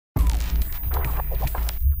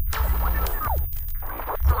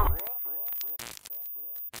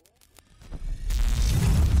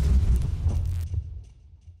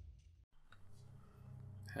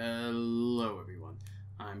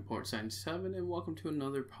Mortis97 and welcome to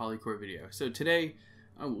another Polycore video. So today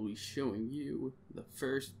I will be showing you the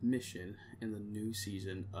first mission in the new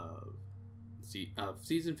season of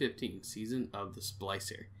Season 15, Season of the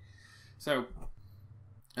Splicer. So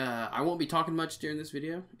I won't be talking much during this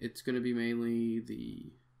video. It's going to be mainly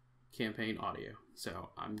the campaign audio. So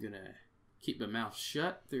I'm going to keep my mouth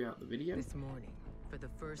shut throughout the video. This morning, for the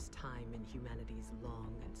first time in humanity's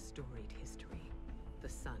long and storied history, the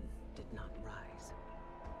sun did not rise.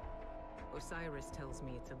 Osiris tells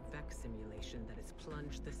me it's a Vex simulation that has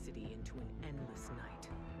plunged the city into an endless night.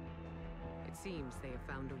 It seems they have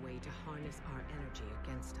found a way to harness our energy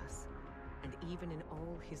against us. And even in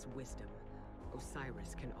all his wisdom,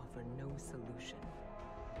 Osiris can offer no solution.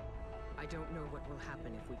 I don't know what will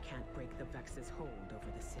happen if we can't break the Vex's hold over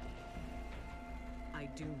the city. I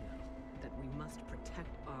do know that we must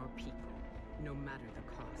protect our people, no matter the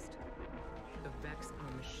cost. The Vex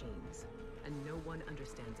are machines, and no one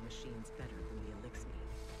understands machines better than the Elixni.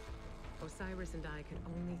 Osiris and I can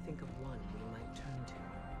only think of one we might turn to.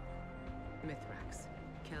 Mithrax,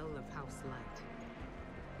 Kell of House Light.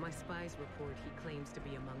 My spies report he claims to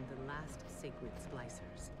be among the last sacred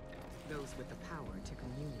splicers, those with the power to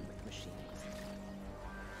commune with machines.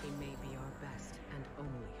 He may be our best and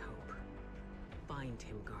only hope. Find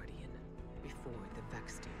him, Guardian, before the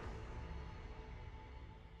Vex do.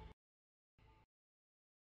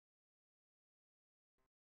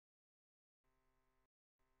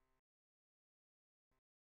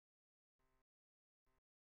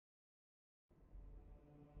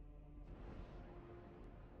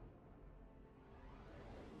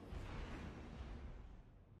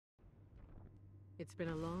 It's been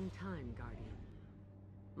a long time, Guardian.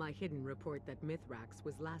 My hidden report that Mithrax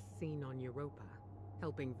was last seen on Europa,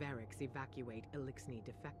 helping Variks evacuate Elixni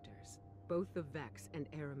defectors. Both the Vex and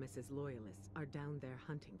Aramis's loyalists are down there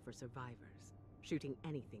hunting for survivors, shooting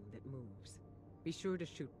anything that moves. Be sure to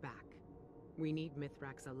shoot back. We need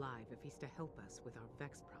Mithrax alive if he's to help us with our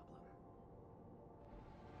Vex problem.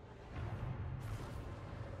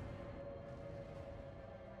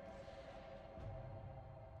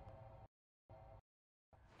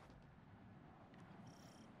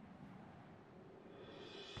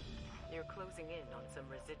 You're closing in on some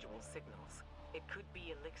residual signals. It could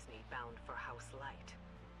be Elixni bound for House Light.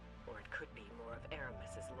 Or it could be more of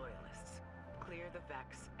Aramis's loyalists. Clear the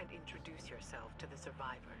Vex and introduce yourself to the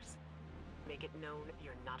survivors. Make it known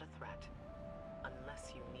you're not a threat.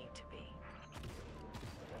 Unless you need to be.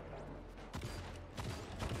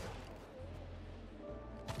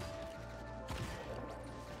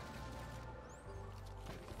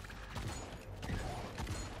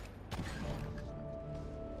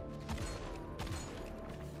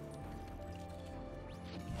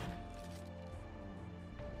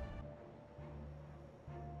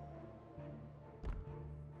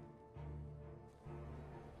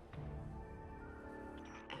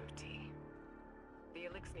 The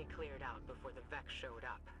Elixni cleared out before the Vex showed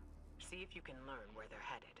up. See if you can learn where they're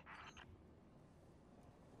headed.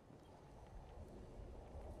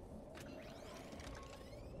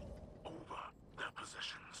 Over their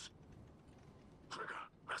positions. Trigger,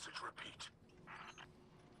 message repeat.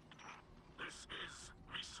 This is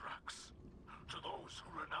Mithrax. To those who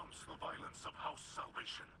renounce the violence of House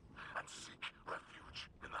Salvation and seek refuge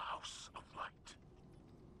in the House of Light.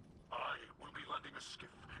 I will be landing a skiff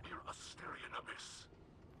near Asterian Abyss.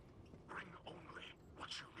 Bring only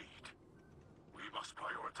what you need. We must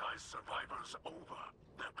prioritize survivors over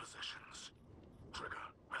their positions. Trigger,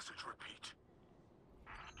 message repeat.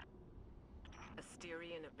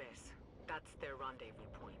 Asterian Abyss. That's their rendezvous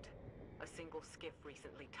point. A single skiff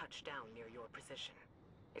recently touched down near your position.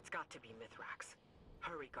 It's got to be Mithrax.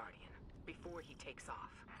 Hurry, Guardian, before he takes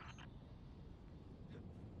off.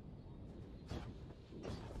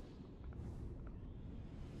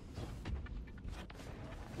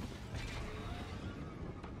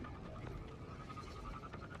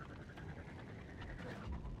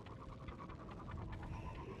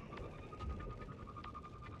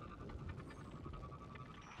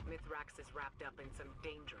 Mithrax is wrapped up in some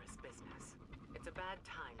dangerous business. It's a bad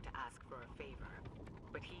time to ask for a favor,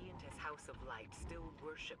 but he and his House of Light still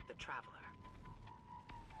worship the Traveler.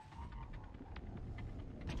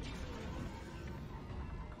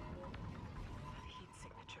 That heat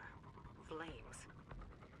signature. Flames.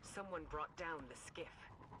 Someone brought down the skiff.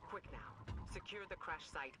 Quick now. Secure the crash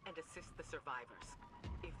site and assist the survivors,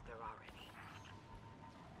 if there are any.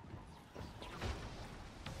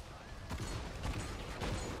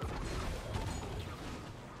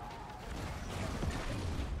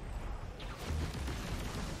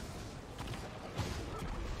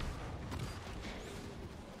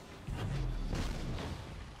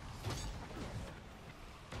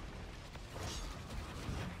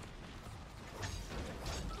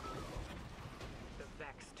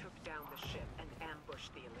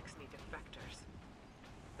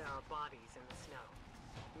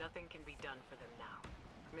 Nothing can be done for them now.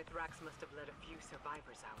 Mithrax must have let a few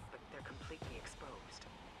survivors out, but they're completely exposed.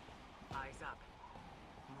 Eyes up.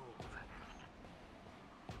 Move.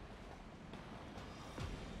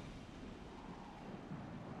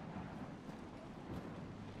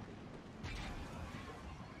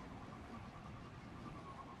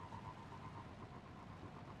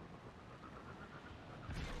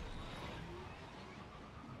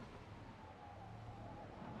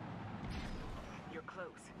 You're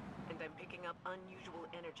close, and I'm picking up unusual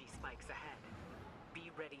energy spikes ahead.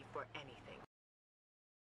 Be ready for anything.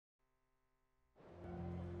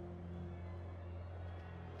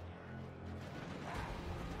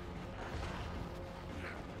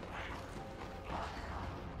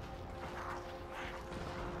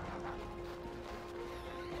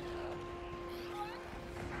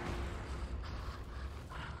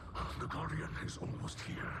 The Guardian is almost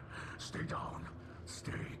here. Stay down.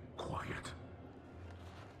 Stay quiet.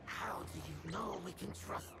 How do you know we can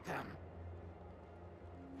trust them?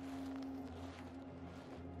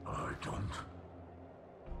 I don't.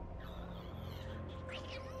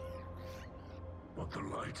 What the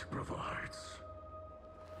light provides.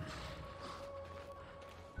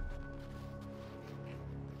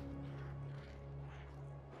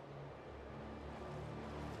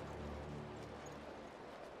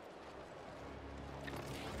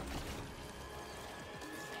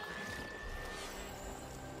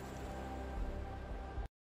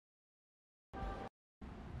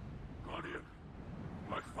 Guardian,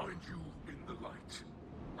 I find you in the light,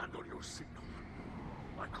 and on your signal.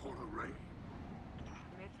 I call a ray.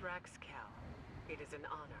 Mithrax Kell, it is an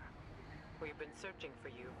honor. We've been searching for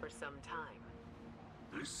you for some time.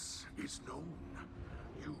 This is known.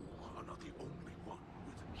 You are not the only one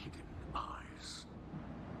with hidden eyes.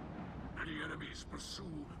 Many enemies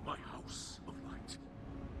pursue my house of light.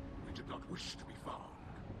 We did not wish to be found.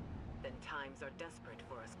 Then times are desperate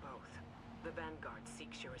for us both. The Vanguard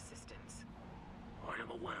seeks your assistance. I am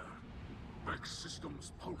aware. Vex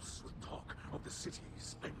systems pulse with talk of the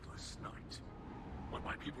city's endless night. But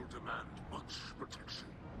my people demand much protection.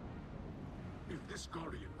 If this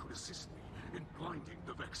Guardian could assist me in blinding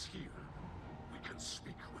the Vex here, we can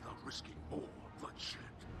speak without risking more bloodshed.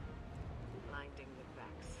 Blinding the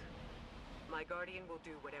Vex. My Guardian will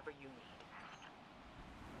do whatever you need.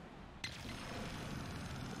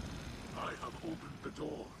 I have opened the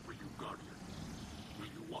door for you, Guardian. Will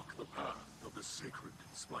you walk the path of the sacred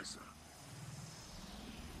Splicer?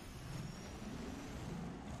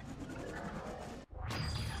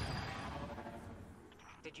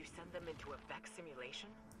 Did you send them into a Vex simulation?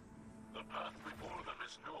 The path before them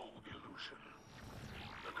is no illusion.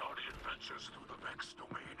 The Guardian ventures through the Vex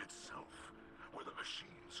domain itself, where the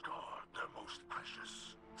machines guard their most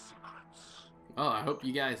precious secrets. Oh, I hope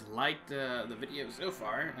you guys liked the video so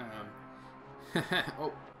far.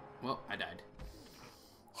 Oh, well, I died.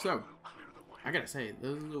 So, I gotta say,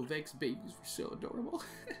 those little Vex babies were so adorable.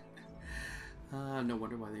 No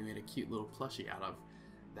wonder why they made a cute little plushie out of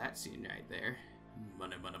that scene right there.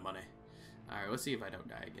 Money, money, money. Alright, let's see if I don't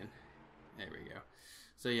die again. There we go.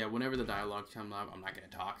 So yeah, whenever the dialogue comes up, I'm not going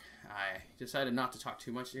to talk. I decided not to talk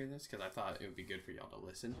too much during this because I thought it would be good for y'all to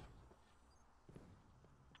listen.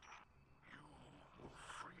 You move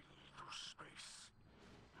freely through space.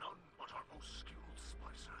 None but our most skilled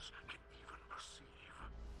splicers can even perceive.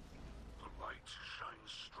 The light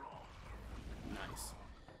shines strong. Nice.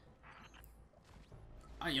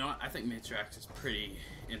 You know what? I think Mithrax is pretty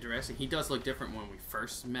interesting. He does look different when we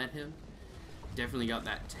first met him. Definitely got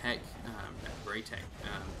that tech, that Bray tech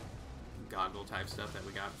goggle type stuff that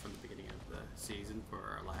we got from the beginning of the season for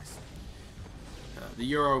our last, the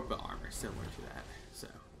Europa armor, similar to that. So,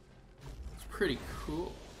 it's pretty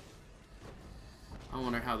cool. I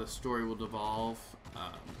wonder how the story will devolve.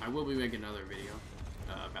 I will be making another video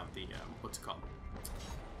about the, what's it called?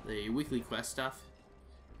 The weekly quest stuff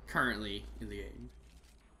currently in the game.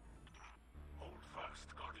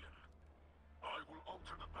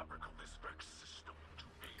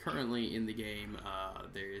 Currently in the game,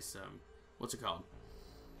 there's some, what's it called?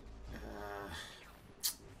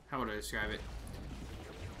 How would I describe it?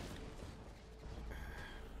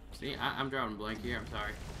 See, I'm drawing blank here, I'm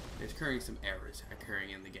sorry. There's currently some errors occurring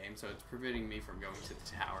in the game, so it's preventing me from going to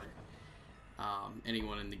the tower.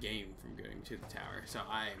 Anyone in the game from going to the tower. So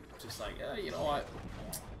I'm just like, you know what?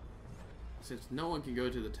 Since no one can go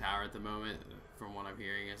to the tower at the moment, from what I'm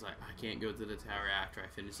hearing, is like, I can't go to the tower after I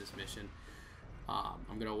finish this mission.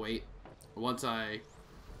 I'm gonna wait. Once you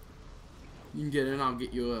can get in, I'll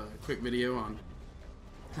get you a quick video on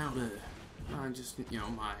how to, just, you know,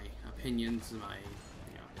 my opinions, my,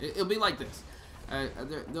 you know, it'll be like this.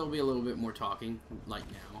 There'll be a little bit more talking, like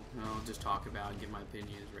now. I'll just talk about, give my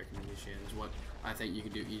opinions, recommendations, what I think you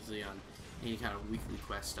can do easily on any kind of weekly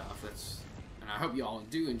quest stuff. And I hope you all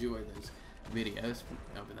do enjoy those videos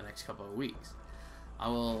over the next couple of weeks. I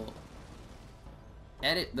will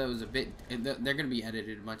edit those a bit. They're going to be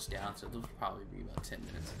edited much down, so they'll probably be about 10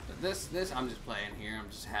 minutes. But this I'm just playing here. I'm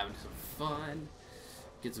just having some fun.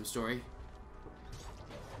 Get some story.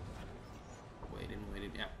 Waiting.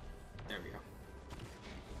 Yeah, there we go.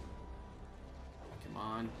 Come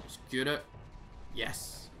on, just get it.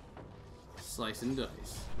 Yes. Slice and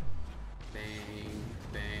dice. Bang,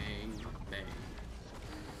 bang, bang.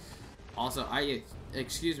 Also,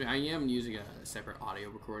 excuse me, I am using a separate audio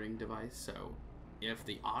recording device, so if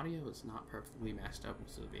the audio is not perfectly matched up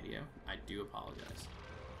with the video, I do apologize.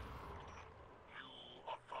 You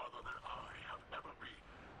are farther than I have ever been.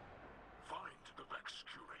 Find the Vex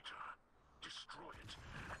Curator, destroy it,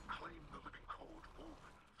 and claim the living code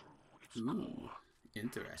woven through its Ooh, core.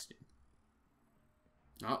 interesting.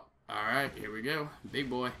 Oh, alright, here we go. Big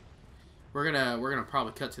boy. We're gonna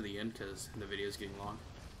probably cut to the end because the video is getting long.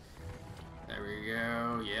 There we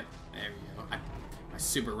go. Yep, there we go. I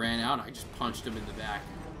super ran out. I just punched him in the back.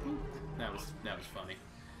 That was funny.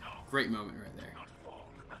 Great moment right there.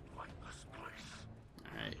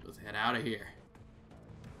 Alright, let's head out of here.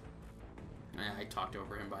 I talked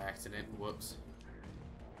over him by accident. Whoops.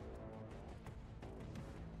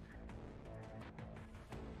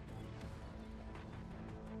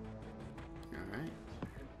 Alright.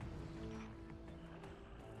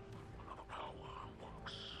 Another power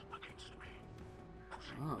works against me.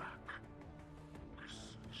 Pushing Oh. back. This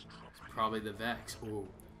is troubling. Probably the Vex. Ooh.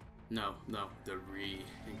 No, the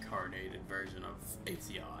reincarnated version of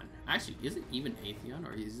Atheon. Actually, is it even Atheon,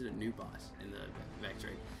 or is it a new boss in the Vex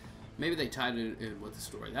raid? Maybe they tied it in with the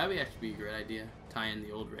story. That would actually be a great idea. Tie in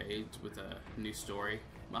the old raids with a new story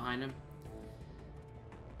behind them.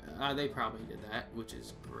 They probably did that, which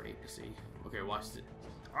is great to see. Okay, watch it.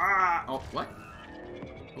 Ah! Oh, what?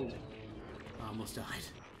 Oh, I almost died.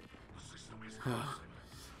 The system is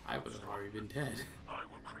I would have already been dead. I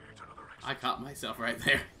will create another I caught myself right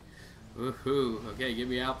there. Woohoo. Okay, get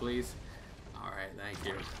me out, please. Alright, thank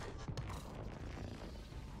you.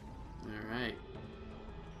 Alright.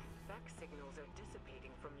 Vex signals are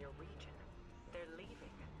dissipating from your region. They're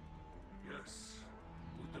leaving. Yes.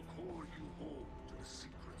 With the core you hold, the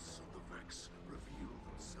secrets of the Vex reveal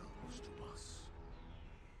themselves to us.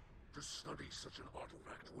 To study such an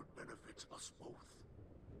artifact would benefit us both.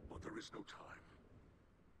 But there is no time.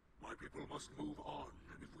 My people must move on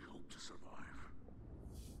if we hope to survive.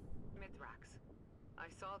 Mithrax, I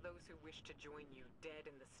saw those who wished to join you dead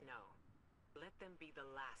in the snow. Let them be the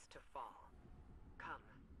last to fall. Come,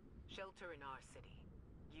 shelter in our city.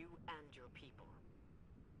 You and your people.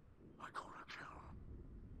 Ikora Kell,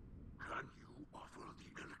 can you offer the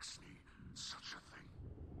Elixni such a thing?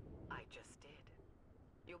 I just did.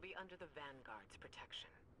 You'll be under the Vanguard's protection.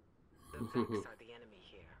 The Vex are the enemy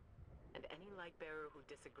here, and any Lightbearer who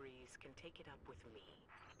disagrees can take it up with me.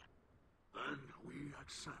 Then we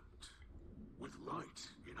accept. With light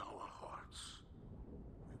in our hearts,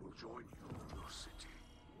 we will join you in your city,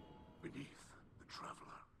 beneath the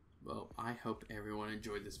Traveler. Well, I hope everyone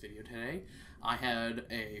enjoyed this video today. I had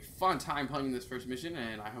a fun time playing this first mission,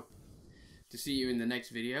 and I hope to see you in the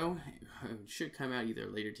next video. It should come out either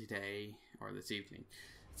later today or this evening.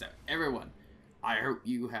 So, everyone, I hope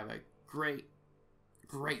you have a great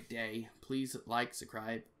day. Please like,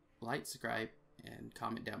 subscribe, and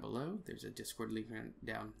comment down below. There's a Discord link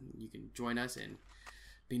down. You can join us and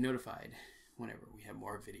be notified whenever we have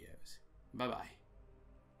more videos. Bye-bye.